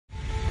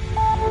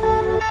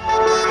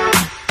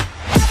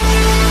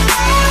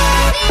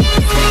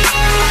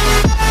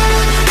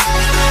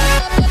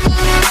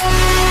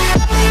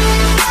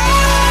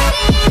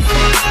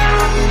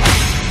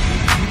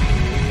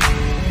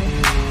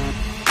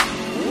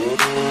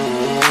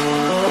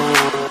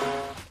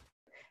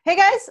Hey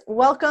guys,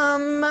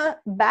 welcome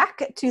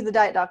back to the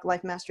Diet Doc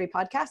Life Mastery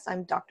Podcast.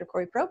 I'm Dr.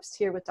 Kori Propst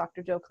here with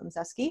Dr. Joe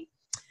Klemczewski.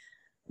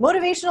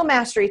 Motivational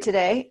mastery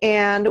today,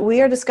 and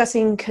we are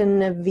discussing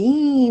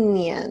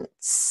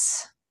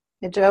convenience.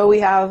 And Joe, we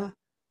have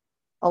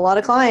a lot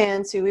of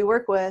clients who we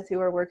work with who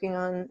are working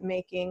on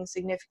making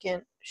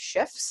significant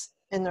shifts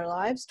in their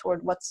lives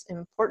toward what's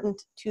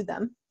important to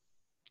them.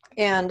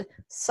 And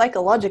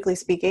psychologically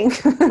speaking,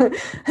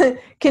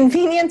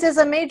 convenience is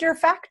a major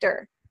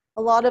factor.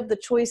 A lot of the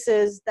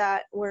choices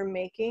that we're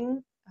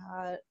making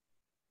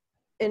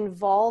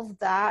involve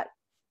that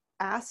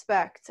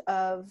aspect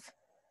of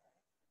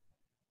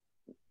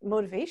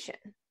motivation,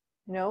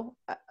 you know?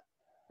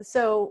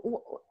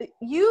 So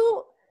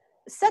you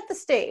set the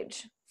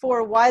stage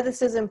for why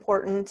this is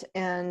important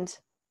and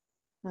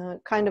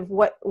kind of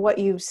what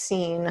you've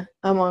seen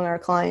among our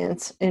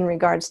clients in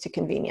regards to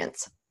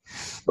convenience.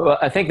 Well,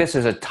 I think this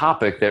is a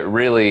topic that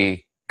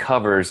really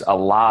covers a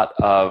lot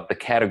of the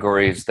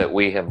categories that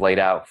we have laid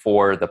out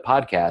for the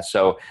podcast.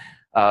 So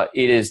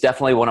it is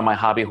definitely one of my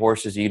hobby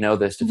horses, you know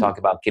this, to talk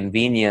about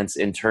convenience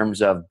in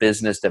terms of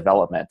business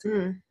development.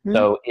 Mm-hmm.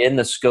 So in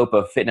the scope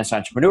of fitness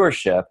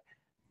entrepreneurship,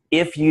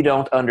 if you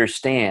don't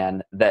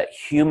understand that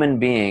human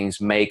beings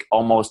make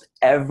almost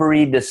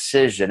every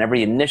decision,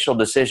 every initial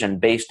decision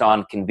based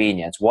on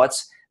convenience,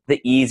 what's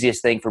the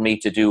easiest thing for me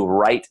to do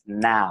right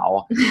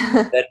now,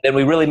 then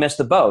we really miss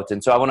the boat.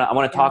 And so I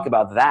want to talk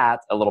about that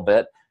a little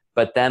bit.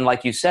 But then,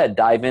 like you said,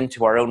 dive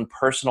into our own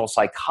personal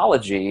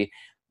psychology.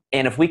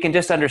 And if we can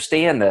just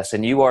understand this,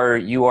 and you are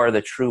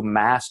the true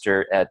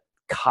master at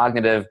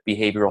cognitive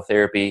behavioral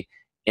therapy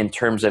in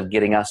terms of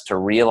getting us to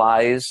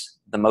realize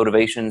the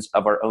motivations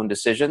of our own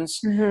decisions.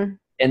 Mm-hmm.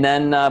 And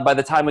then by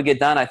the time we get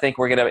done, I think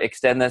we're going to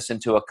extend this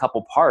into a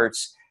couple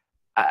parts.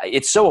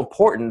 It's so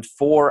important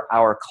for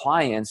our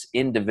clients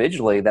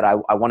individually that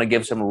I want to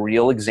give some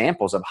real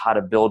examples of how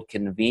to build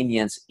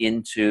convenience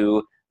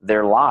into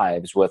their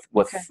lives with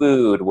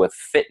food, with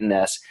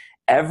fitness.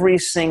 Every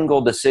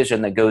single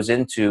decision that goes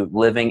into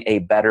living a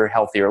better,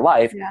 healthier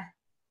life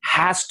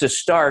has to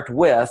start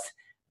with,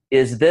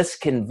 is this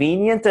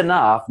convenient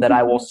enough that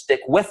I will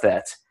stick with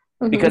it?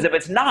 Mm-hmm. Because if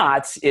it's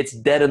not, it's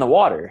dead in the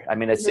water. I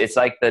mean, it's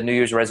like the New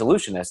Year's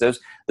resolutionist.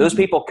 Those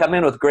people come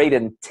in with great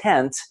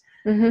intent,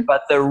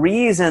 but the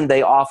reason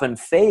they often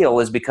fail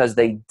is because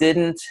they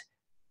didn't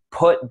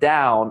put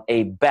down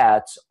a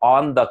bet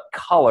on the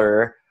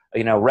color,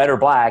 red or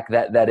black,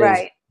 that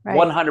is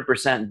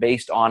 100%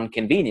 based on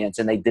convenience,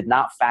 and they did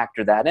not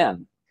factor that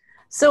in.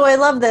 So I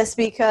love this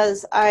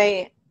because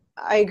I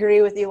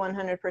agree with you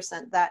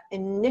 100% that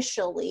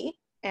initially,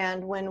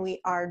 and when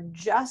we are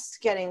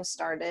just getting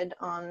started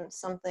on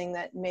something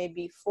that may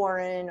be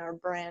foreign or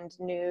brand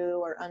new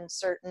or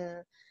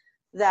uncertain,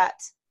 that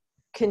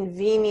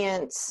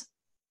convenience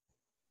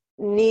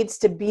needs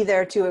to be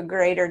there to a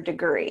greater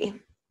degree.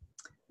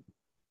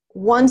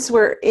 Once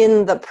we're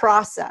in the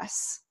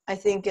process, I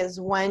think is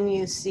when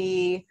you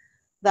see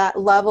that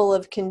level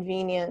of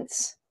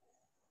convenience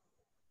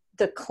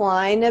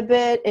decline a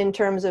bit in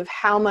terms of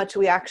how much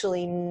we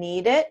actually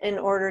need it in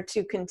order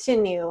to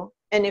continue.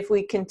 And if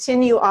we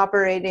continue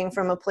operating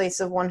from a place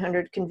of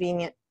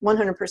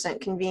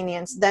 100%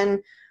 convenience,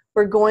 then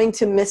we're going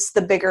to miss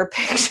the bigger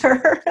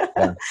picture.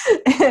 Yeah.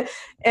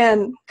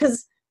 And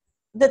because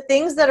the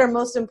things that are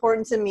most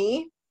important to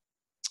me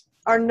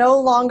are no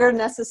longer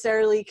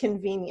necessarily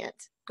convenient,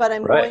 but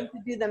I'm going to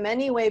do them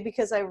anyway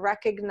because I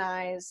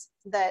recognize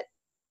that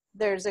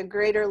there's a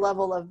greater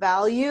level of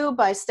value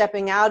by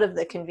stepping out of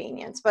the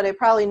convenience. But I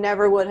probably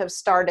never would have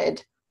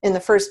started in the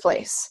first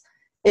place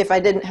if I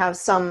didn't have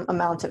some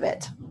amount of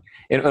it.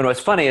 And what's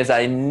funny is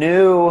I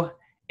knew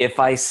if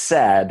I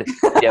said,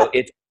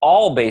 it's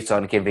all based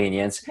on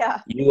convenience,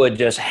 you would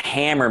just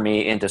hammer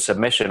me into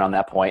submission on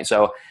that point.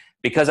 So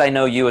because I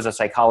know you as a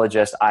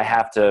psychologist, I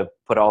have to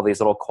put all these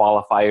little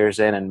qualifiers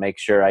in and make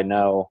sure I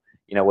know,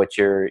 what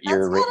your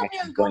reaction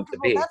is going to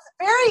be. That's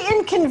very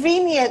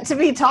inconvenient to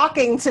be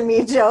talking to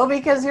me, Joe,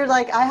 because you're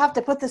like, I have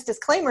to put this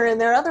disclaimer in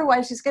there,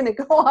 otherwise she's going to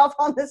go off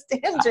on this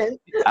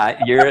tangent.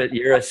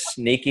 You're a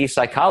sneaky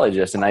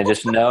psychologist, and I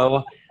just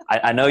know,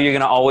 I know you're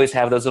going to always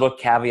have those little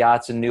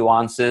caveats and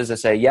nuances that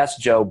say, yes,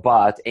 Joe,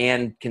 but,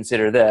 and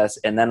consider this,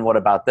 and then what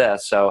about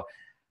this? So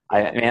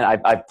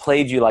I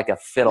played you like a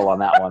fiddle on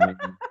that one.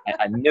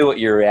 I knew what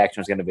your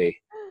reaction was going to be.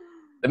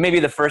 But maybe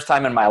the first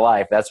time in my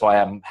life. That's why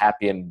I'm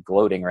happy and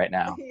gloating right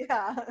now.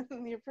 Yeah.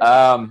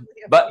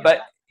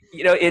 But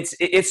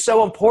it's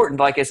so important,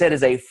 like I said,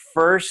 as a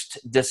first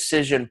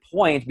decision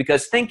point,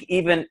 because think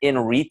even in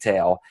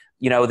retail,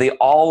 the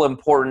all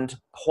important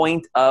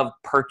point of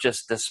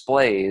purchase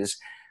displays,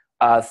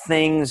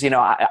 things,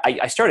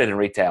 I started in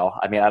retail.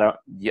 I mean,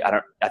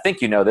 I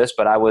think you know this,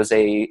 but I was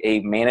a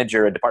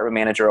department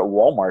manager at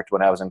Walmart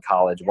when I was in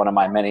college, one of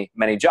my many,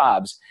 many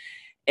jobs.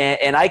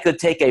 And I could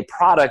take a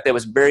product that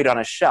was buried on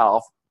a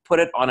shelf, put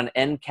it on an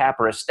end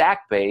cap or a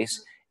stack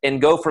base, and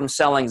go from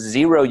selling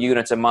 0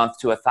 units a month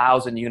to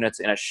 1,000 units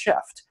in a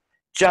shift,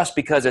 just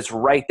because it's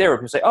right there.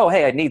 People say, oh,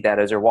 hey, I need that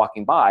as they're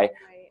walking by. Right.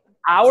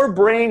 our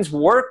brains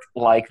work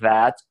like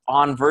that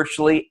on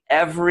virtually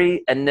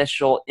every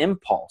initial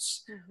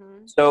impulse.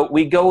 So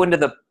we go into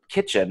the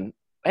kitchen.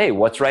 Hey,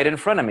 what's right in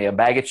front of me? A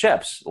bag of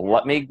chips.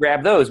 Let me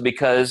grab those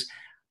because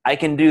I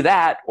can do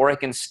that, or I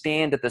can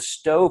stand at the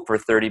stove for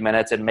 30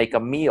 minutes and make a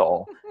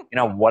meal.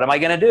 What am I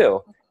going to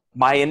do?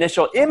 My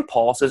initial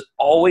impulse is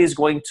always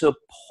going to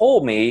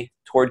pull me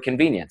toward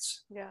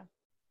convenience. Yeah.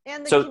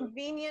 And the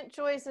convenient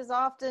choice is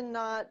often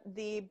not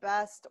the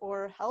best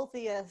or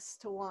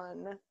healthiest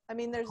one. I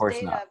mean, there's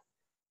data. Not.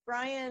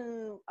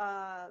 Brian,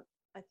 I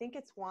think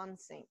it's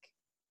Wansink,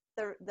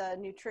 the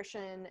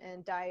nutrition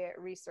and diet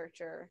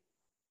researcher.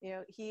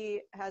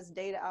 He has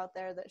data out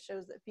there that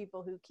shows that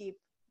people who keep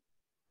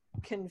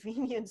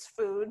convenience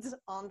foods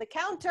on the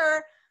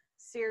counter,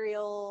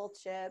 cereal,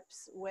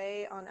 chips,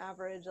 weigh on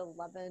average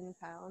 11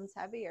 pounds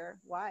heavier.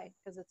 Why?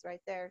 Because it's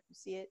right there. You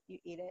see it, you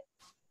eat it.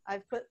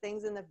 I've put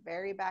things in the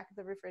very back of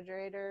the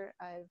refrigerator.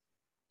 I've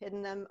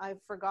hidden them. I've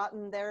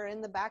forgotten they're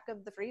in the back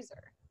of the freezer.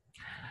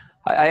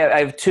 I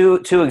have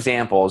two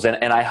examples,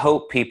 and I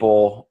hope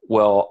people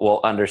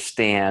will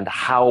understand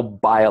how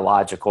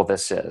biological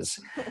this is.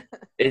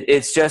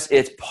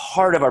 It's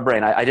part of our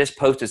brain. I just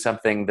posted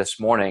something this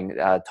morning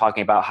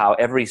talking about how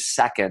every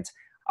second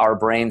our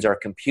brains are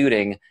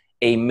computing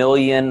 1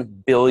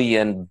 million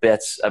billion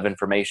bits of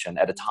information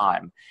at a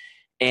time.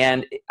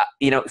 And,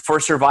 for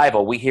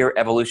survival, we hear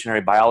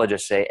evolutionary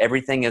biologists say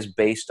everything is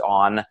based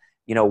on,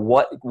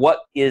 what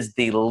is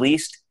the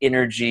least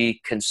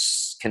energy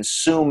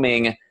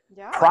consuming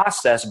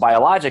process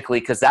biologically,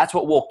 because that's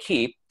what we'll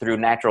keep through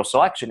natural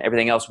selection.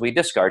 Everything else we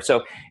discard.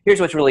 So here's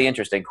what's really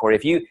interesting, Kori.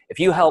 If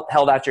you held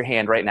out your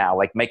hand right now,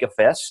 like make a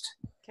fist,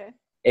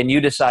 and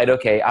you decide,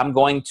 okay, I'm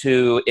going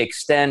to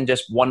extend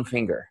just one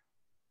finger,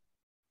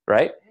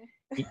 right?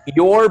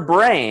 Your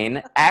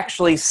brain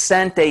actually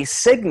sent a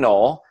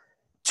signal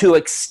to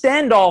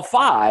extend all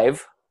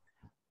 5,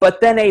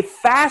 but then a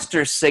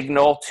faster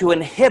signal to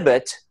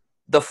inhibit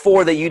the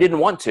 4 that you didn't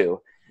want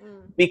to.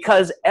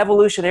 Because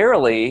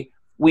evolutionarily,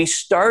 we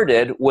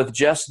started with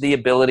just the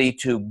ability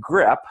to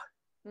grip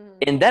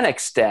and then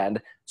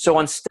extend. So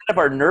instead of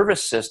our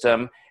nervous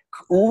system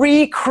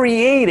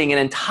recreating an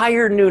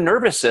entire new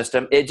nervous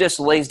system, it just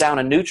lays down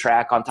a new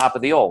track on top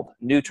of the old,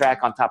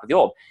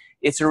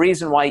 It's the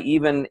reason why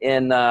even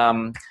in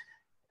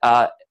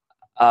a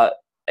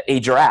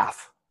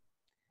giraffe,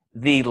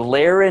 the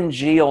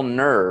laryngeal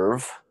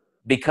nerve,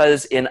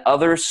 because in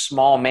other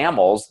small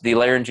mammals, the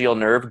laryngeal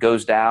nerve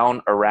goes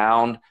down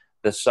around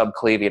the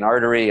subclavian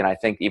artery, and I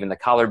think even the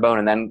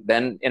collarbone, and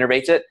then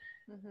innervates it.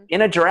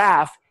 In a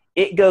giraffe,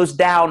 it goes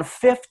down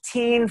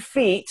 15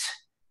 feet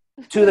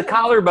to the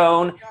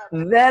collarbone,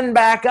 then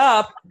back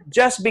up,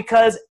 just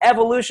because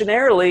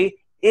evolutionarily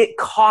it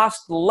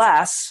costs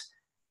less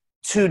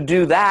to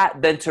do that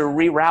than to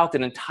reroute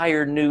an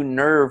entire new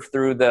nerve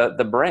through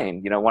the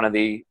brain,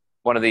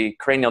 one of the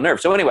cranial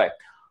nerves. So anyway,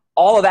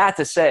 all of that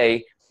to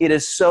say, it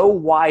is so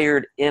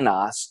wired in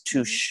us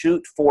to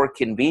shoot for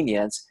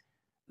convenience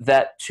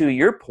that, to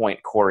your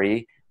point,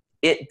 Kori,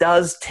 it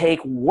does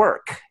take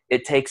work.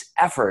 It takes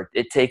effort.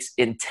 It takes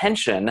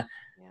intention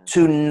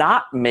to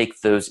not make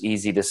those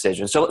easy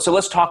decisions. So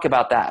let's talk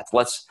about that.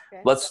 Let's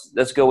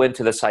go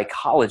into the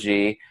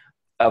psychology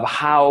of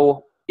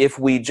how, if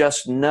we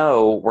just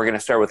know we're going to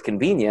start with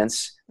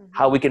convenience,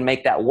 how we can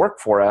make that work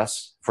for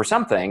us for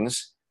some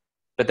things,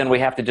 but then we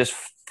have to just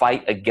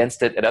fight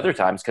against it at other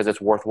times because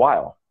it's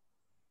worthwhile.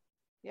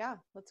 Yeah,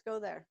 let's go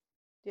there.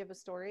 Do you have a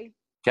story?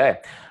 Okay.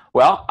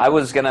 Well, I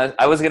was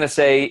gonna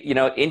say,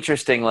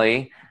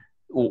 interestingly,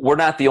 we're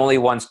not the only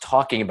ones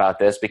talking about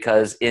this,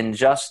 because in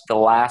just the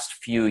last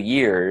few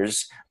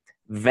years,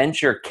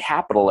 venture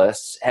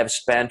capitalists have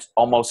spent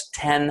almost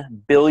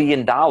 $10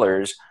 billion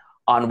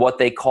on what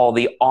they call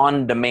the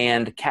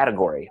on-demand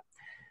category.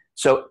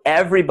 So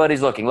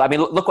everybody's looking. I mean,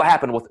 look what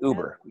happened with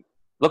Uber.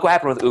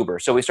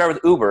 So we start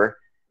with Uber,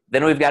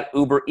 then we've got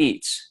Uber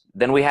Eats,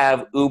 then we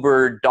have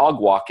Uber dog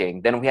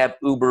walking, then we have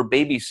Uber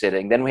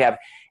babysitting, then we have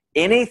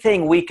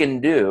anything we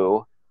can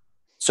do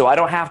so I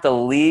don't have to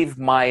leave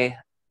my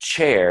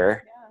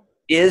chair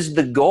is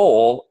the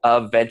goal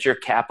of venture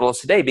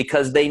capitalists today,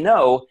 because they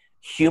know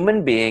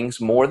human beings,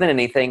 more than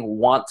anything,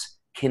 want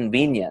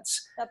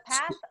convenience. The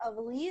path of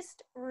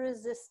least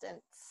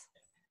resistance.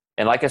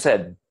 And like I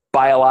said,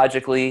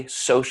 biologically,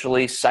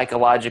 socially,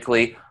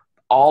 psychologically,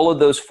 all of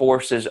those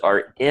forces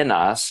are in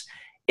us.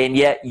 And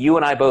yet you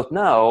and I both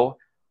know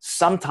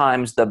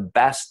sometimes the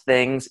best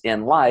things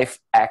in life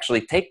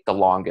actually take the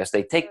longest.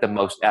 They take the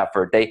most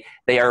effort.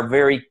 They are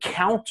very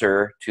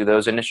counter to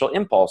those initial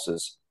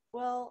impulses.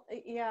 Well,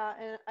 yeah,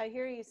 and I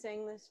hear you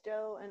saying this,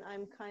 Joe, and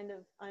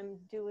I'm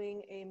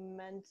doing a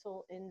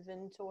mental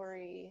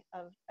inventory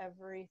of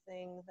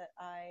everything that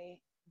I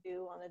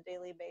do on a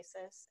daily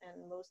basis,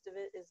 and most of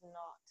it is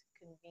not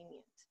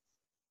convenient.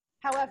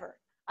 However,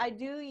 I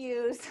do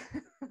use,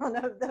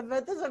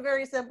 but this is a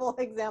very simple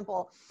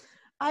example.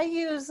 I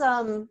use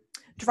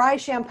dry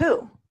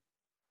shampoo.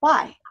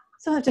 Why?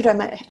 So I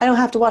don't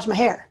have to wash my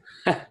hair.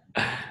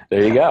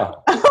 There you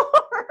go.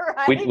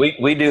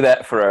 We do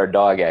that for our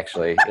dog,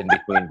 actually, in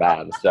between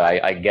baths. So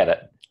I get it.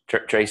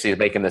 Tracy is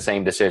making the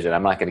same decision.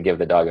 I'm not going to give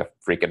the dog a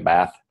freaking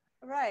bath.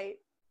 Right.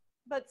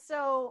 But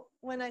so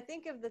when I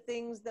think of the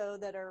things, though,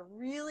 that are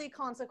really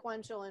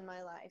consequential in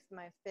my life,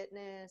 my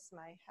fitness,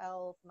 my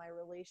health, my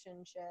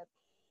relationship,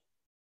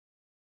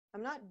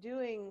 I'm not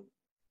doing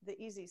the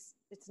easy,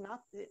 it's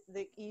not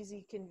the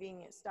easy,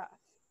 convenient stuff.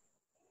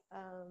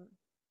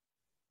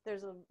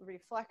 There's a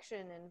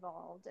reflection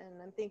involved,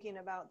 and I'm thinking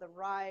about the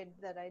ride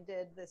that I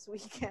did this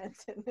weekend,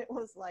 and it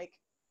was like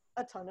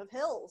a ton of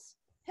hills,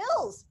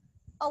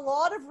 a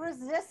lot of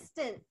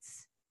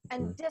resistance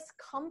and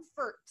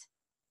discomfort.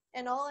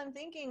 And all I'm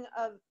thinking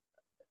of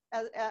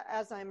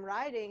as I'm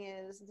riding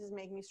is, this is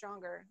making me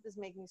stronger. This is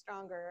making me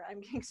stronger.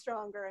 I'm getting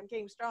stronger. I'm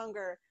getting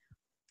stronger.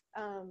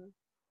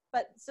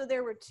 But so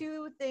there were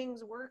two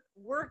things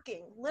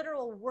working,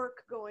 literal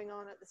work going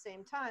on at the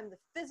same time, the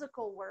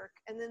physical work,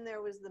 and then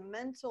there was the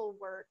mental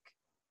work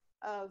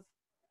of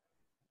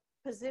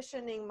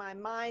positioning my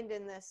mind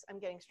in this, I'm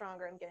getting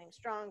stronger,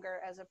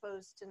 as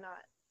opposed to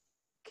not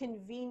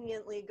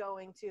conveniently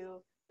going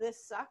to,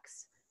 this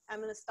sucks, I'm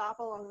going to stop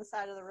along the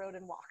side of the road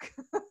and walk.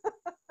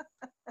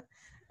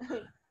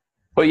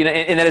 Well,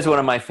 and that is one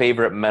of my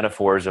favorite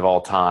metaphors of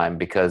all time,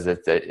 because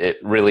it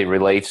really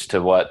relates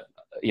to what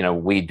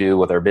we do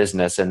with our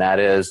business, and that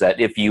is that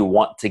if you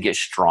want to get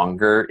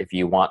stronger, if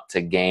you want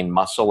to gain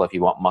muscle, if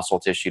you want muscle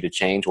tissue to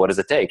change, what does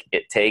it take?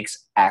 It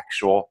takes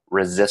actual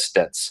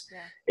resistance.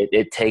 Yeah.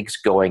 It takes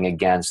going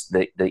against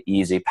the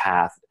easy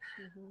path.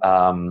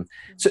 Mm-hmm.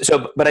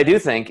 But I do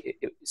think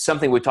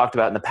something we talked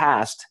about in the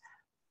past,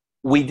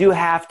 we do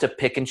have to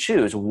pick and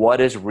choose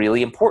what is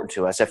really important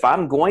to us. If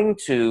I'm going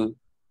to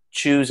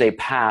choose a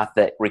path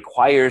that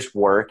requires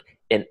work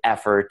and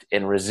effort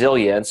and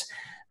resilience,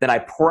 then I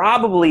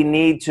probably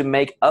need to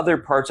make other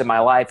parts of my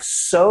life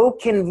so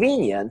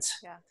convenient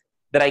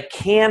that I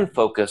can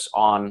focus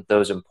on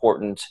those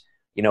important,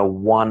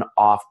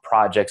 one-off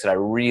projects that I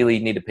really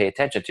need to pay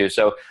attention to.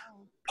 So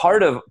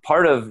part of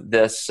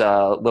this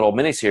little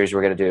mini-series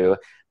we're going to do,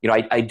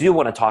 I do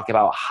want to talk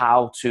about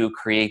how to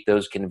create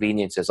those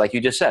conveniences. Like you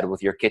just said,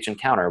 with your kitchen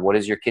counter, what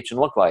does your kitchen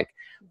look like?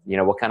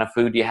 What kind of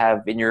food do you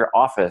have in your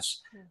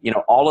office?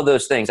 All of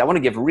those things. I want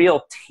to give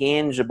real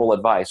tangible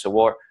advice. So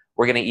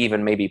we're going to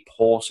even maybe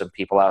pull some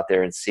people out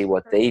there and see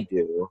what they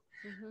do.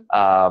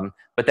 Mm-hmm.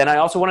 But then I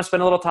also want to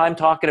spend a little time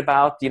talking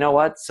about,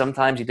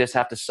 sometimes you just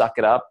have to suck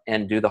it up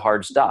and do the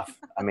hard stuff.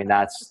 I mean,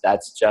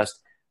 that's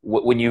just,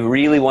 when you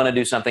really want to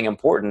do something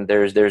important,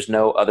 there's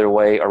no other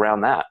way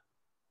around that.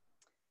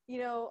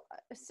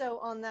 So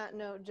on that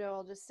note, Joe,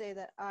 I'll just say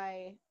that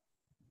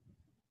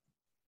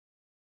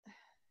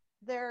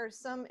there are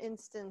some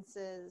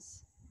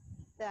instances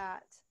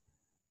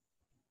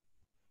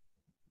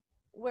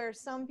where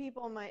some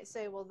people might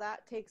say, well,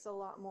 that takes a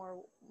lot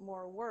more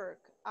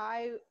work.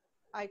 I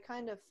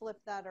kind of flip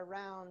that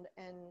around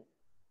and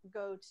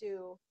go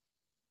to,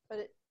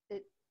 but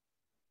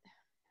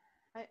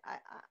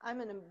I'm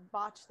going to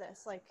botch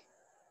this. Like,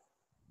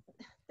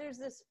 there's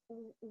this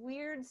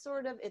weird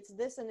sort of, it's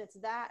this and it's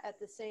that at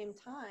the same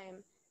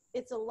time.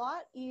 It's a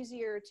lot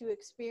easier to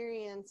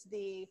experience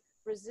the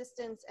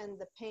resistance and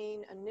the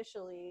pain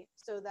initially,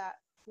 so that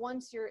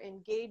once you're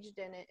engaged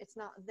in it, it's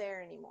not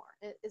there anymore.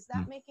 Is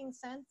that making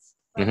sense?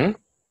 Mm-hmm.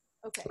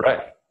 Okay.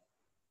 Right.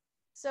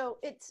 So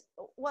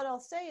what I'll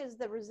say is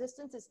the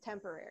resistance is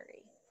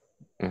temporary.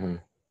 Mm-hmm.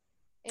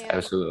 And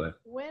absolutely.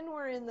 When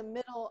we're in the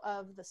middle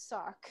of the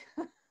suck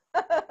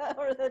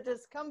or the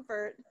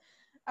discomfort,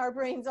 our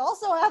brains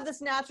also have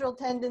this natural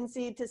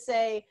tendency to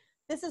say,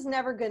 this is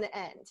never going to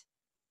end.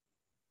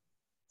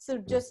 So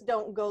just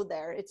don't go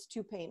there. It's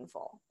too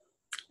painful.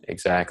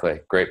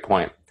 Exactly. Great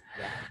point.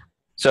 Yeah.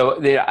 So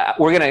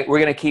we're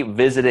gonna keep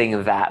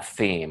visiting that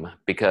theme,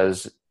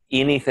 because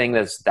anything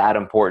that's that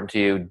important to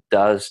you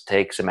does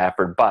take some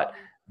effort, but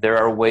there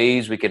are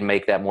ways we can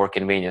make that more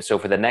convenient. So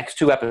for the next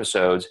 2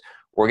 episodes,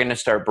 we're going to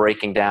start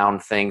breaking down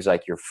things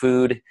like your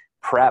food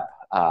prep,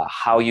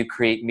 how you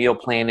create meal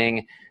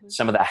planning,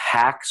 some of the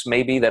hacks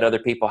maybe that other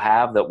people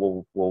have that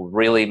will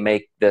really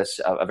make this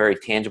a very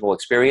tangible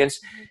experience.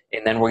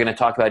 And then we're going to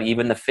talk about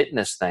even the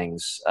fitness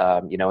things,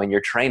 in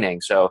your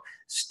training. So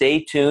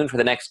stay tuned for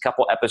the next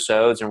couple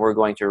episodes, and we're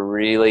going to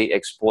really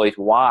exploit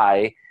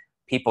why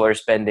people are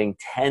spending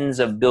tens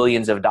of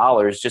billions of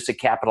dollars just to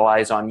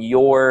capitalize on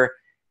your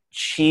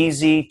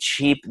cheesy,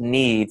 cheap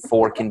need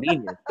for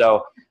convenience.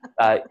 So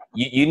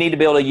you need to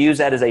be able to use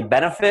that as a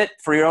benefit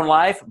for your own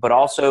life, but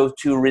also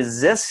to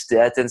resist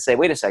it and say,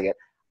 wait a second,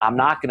 I'm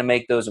not going to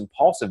make those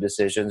impulsive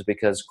decisions,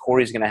 because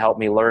Kori's going to help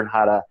me learn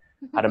how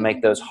to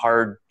make those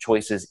hard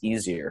choices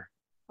easier.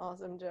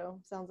 Awesome, Joe.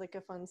 Sounds like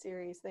a fun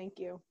series. Thank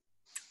you.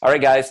 All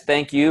right, guys.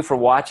 Thank you for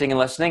watching and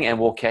listening, and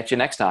we'll catch you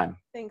next time.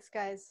 Thanks,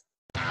 guys.